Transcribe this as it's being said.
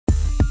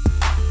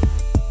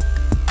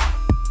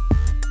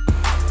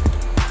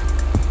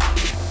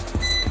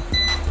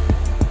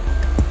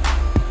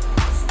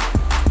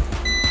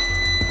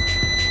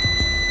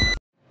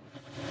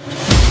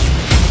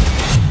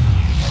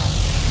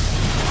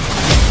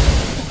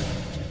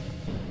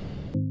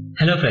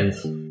Hello friends,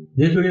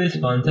 this video is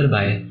sponsored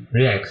by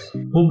Reax,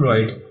 who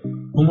provide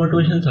home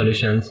automation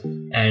solutions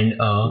and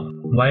a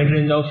wide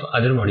range of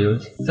other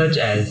modules such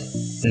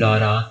as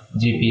LoRa,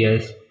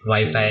 GPS,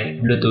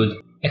 Wi-Fi,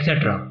 Bluetooth,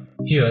 etc.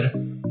 Here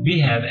we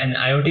have an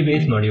IoT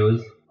based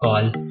module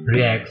called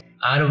Reax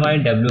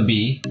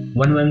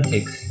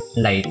RYWB116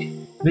 Lite,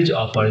 which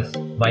offers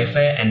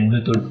Wi-Fi and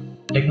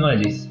Bluetooth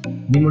technologies.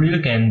 The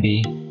module can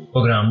be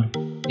programmed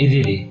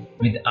easily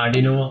with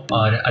Arduino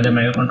or other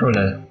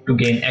microcontroller to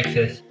gain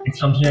access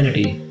its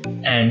functionality,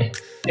 and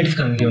it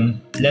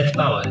consumes less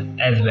power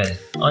as well.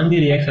 On the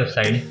Reax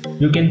website,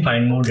 you can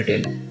find more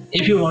details.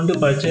 If you want to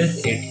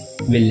purchase it,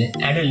 we'll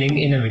add a link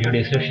in the video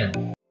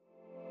description.